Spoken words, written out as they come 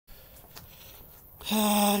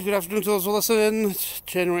Good afternoon to those who listen. It's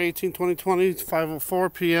January 18, 2020. It's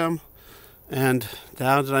 5:04 p.m. And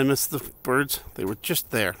now, did I miss the birds? They were just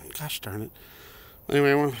there. Gosh darn it.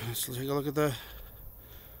 Anyway, let's take a look at the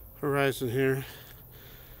horizon here.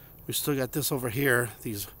 We still got this over here,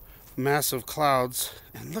 these massive clouds.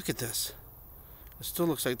 And look at this. It still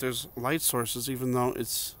looks like there's light sources, even though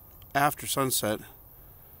it's after sunset.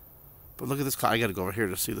 But look at this cloud. I got to go over here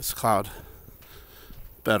to see this cloud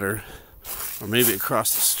better. Or maybe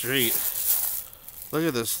across the street. Look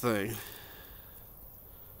at this thing.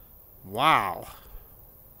 Wow.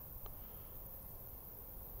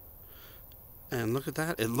 And look at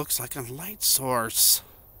that. It looks like a light source.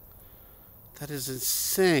 That is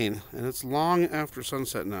insane. And it's long after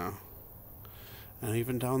sunset now. And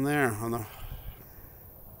even down there on the...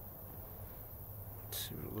 Let's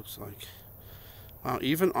see what it looks like. Wow,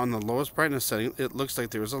 even on the lowest brightness setting, it looks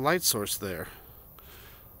like there was a light source there.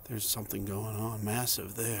 There's something going on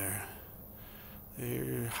massive there.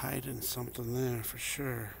 They're hiding something there for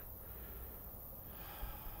sure.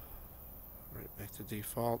 Right back to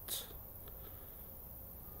default.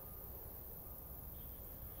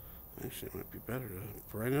 Actually, it might be better to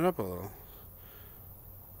brighten it up a little.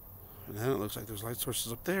 And then it looks like there's light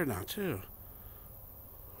sources up there now too.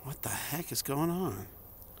 What the heck is going on?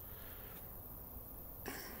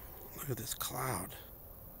 Look at this cloud.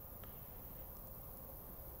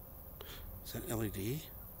 Is that LED?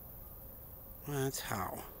 Well, that's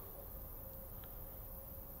how.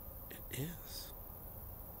 It is.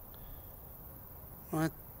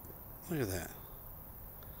 What? Look at that.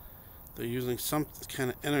 They're using some kind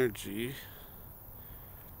of energy,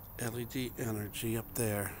 LED energy up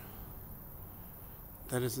there.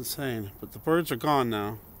 That is insane. But the birds are gone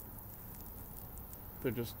now.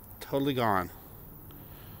 They're just totally gone.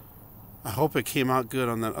 I hope it came out good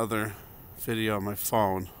on that other video on my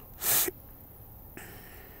phone.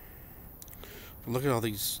 But look at all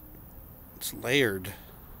these. It's layered.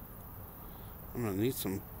 I'm going to need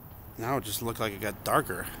some. Now it just looked like it got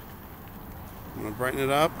darker. I'm going to brighten it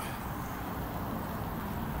up.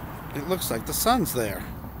 It looks like the sun's there.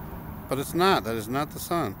 But it's not. That is not the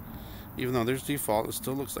sun. Even though there's default, it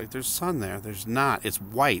still looks like there's sun there. There's not. It's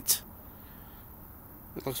white.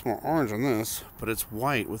 It looks more orange on this, but it's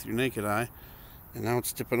white with your naked eye. And now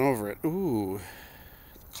it's dipping over it. Ooh.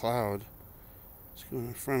 The cloud. It's going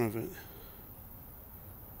in front of it.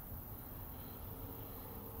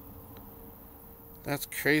 That's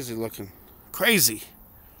crazy looking. Crazy!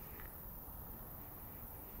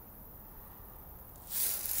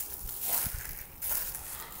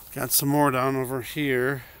 Got some more down over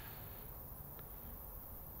here.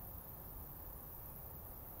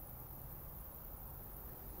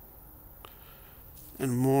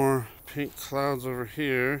 And more pink clouds over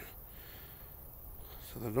here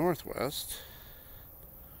to the northwest.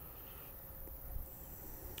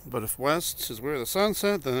 But if west is where the sun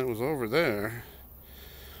set, then it was over there.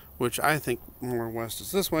 Which I think more west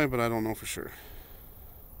is this way, but I don't know for sure.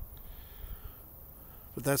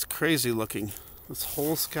 But that's crazy looking. This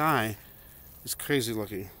whole sky is crazy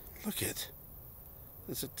looking. Look at it.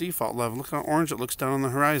 It's at default level. Look how orange it looks down on the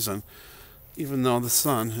horizon. Even though the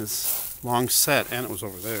sun is long set, and it was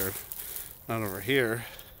over there, not over here.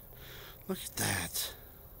 Look at that.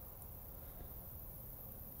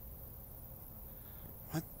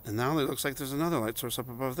 What? And now it looks like there's another light source up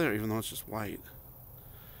above there, even though it's just white.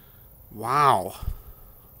 Wow.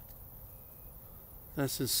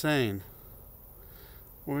 That's insane.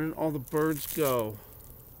 Where did all the birds go?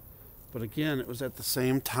 But again, it was at the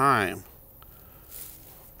same time.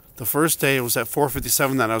 The first day it was at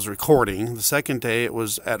 4:57 that I was recording. The second day it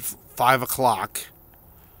was at 5 o'clock.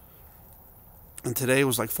 And today it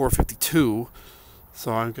was like 4:52.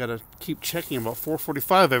 So I've got to keep checking about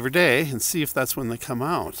 4:45 every day and see if that's when they come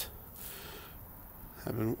out.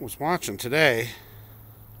 Was watching today.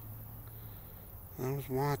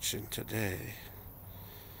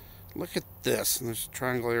 Look at this. And there's a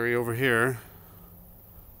triangle area over here.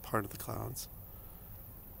 Part of the clouds.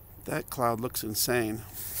 That cloud looks insane.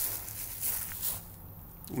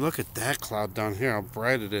 Look at that cloud down here, how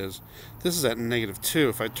bright it is. This is at -2.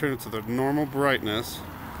 If I turn it to the normal brightness,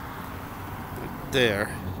 right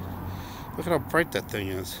there. Look at how bright that thing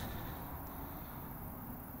is.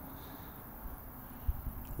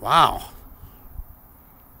 Wow.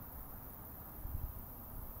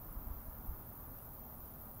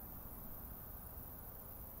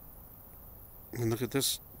 And look at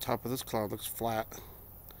this, top of this cloud looks flat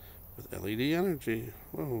with LED energy.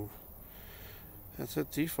 Whoa. That's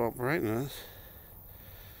at default brightness.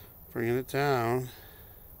 Bringing it down.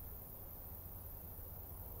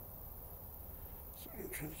 So I'm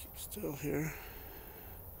trying to keep still here.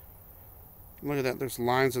 Look at that. There's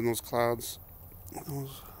lines in those clouds. Oh,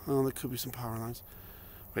 there could be some power lines.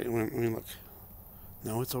 Wait, let me look.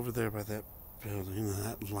 No, it's over there by that building,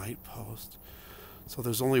 that light post. So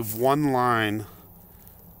there's only one line.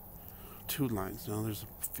 Two lines. No, there's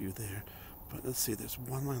a few there. But let's see, there's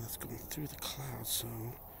one line that's going through the clouds. So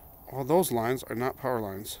all those lines are not power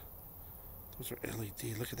lines. Those are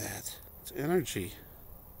LED. Look at that. It's energy.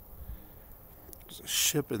 There's a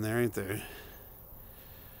ship in there, ain't there?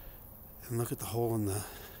 And look at the hole in the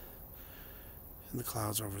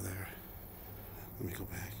clouds over there. Let me go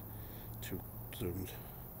back. Too zoomed.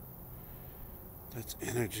 That's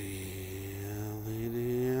energy. LED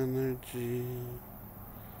energy.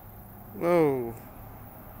 Whoa.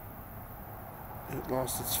 It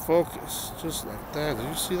lost its focus. Just like that. Did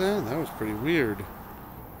you see that? That was pretty weird.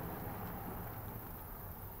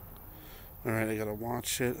 Alright, I gotta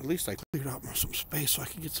watch it. At least I cleared out some space so I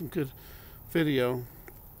can get some good video.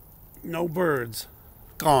 No birds.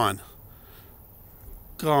 Gone.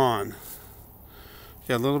 Gone.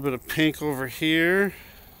 Got a little bit of pink over here.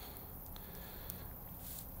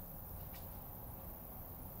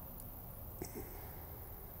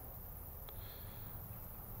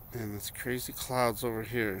 And this crazy clouds over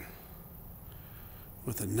here.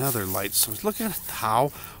 With another light source. Look at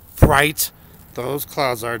how bright those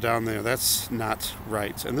clouds are down there. That's not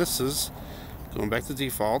right. And this is going back to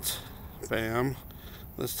default. Bam.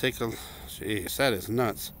 Let's take a... Jeez, that is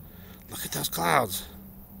nuts. Look at those clouds.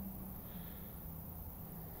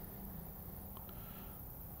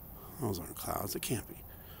 Those aren't clouds. It can't be.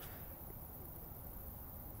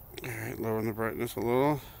 Alright, lowering the brightness a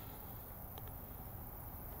little.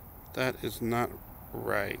 That is not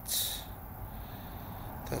right.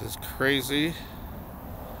 That is crazy.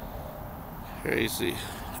 Crazy.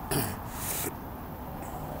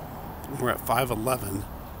 We're at 5:11.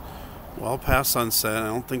 Well past sunset. I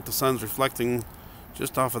don't think the sun's reflecting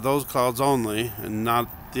just off of those clouds only and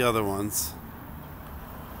not the other ones.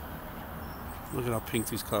 Look at how pink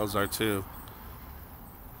these clouds are too.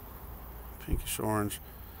 Pinkish orange.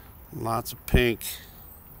 Lots of pink.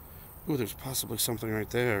 Ooh, there's possibly something right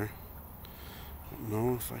there. I don't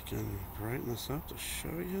know if I can brighten this up to show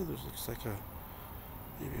you. There looks like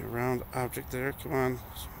maybe a round object there. Come on,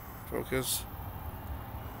 focus.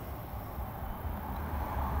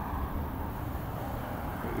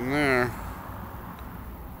 Right in there.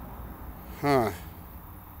 Huh.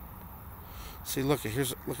 See, look at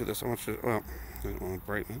this. I want you to, well, I don't want to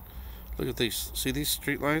brighten it. Look at these. See these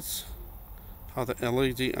street lights? How the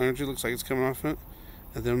LED energy looks like it's coming off it?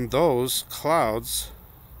 And then those clouds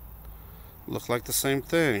look like the same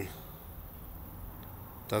thing.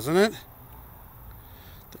 Doesn't it?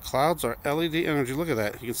 The clouds are LED energy. Look at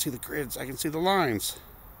that. You can see the grids. I can see the lines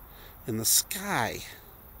in the sky.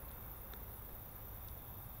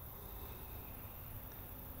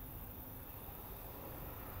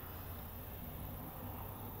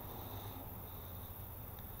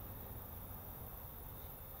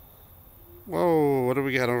 Whoa, what do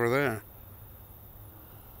we got over there?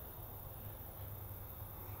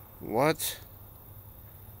 What?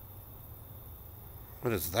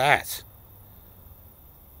 What is that?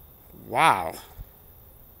 Wow.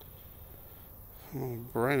 I'll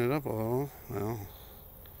brighten it up a little. Well,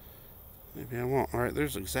 maybe I won't. Alright,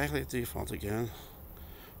 there's exactly a default again.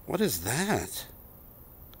 What is that?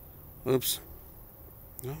 Oops.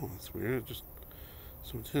 No, that's weird. Just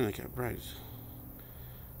zoomed in, it got bright.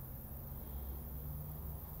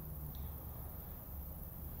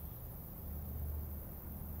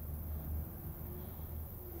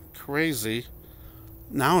 Crazy.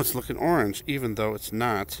 Now it's looking orange, even though it's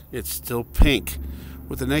not. It's still pink.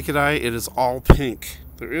 With the naked eye, it is all pink.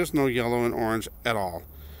 There is no yellow and orange at all.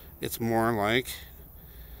 It's more like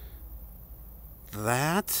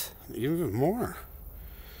that, even more.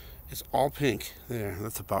 It's all pink. There,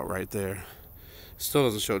 that's about right there. Still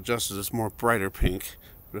doesn't show justice. It's more brighter pink.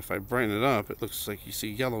 But if I brighten it up, it looks like you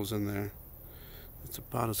see yellows in there. It's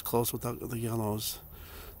about as close without the yellows.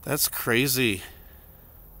 That's crazy.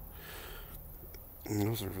 And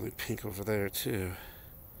those are really pink over there too.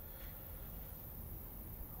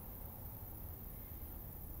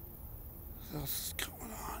 What else is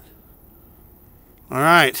going on?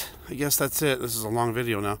 Alright, I guess that's it. This is a long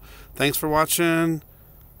video now. Thanks for watching.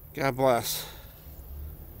 God bless.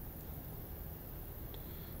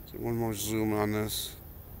 Get one more zoom on this.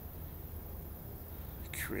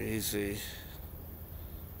 Crazy.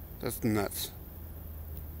 That's nuts.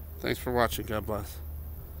 Thanks for watching. God bless.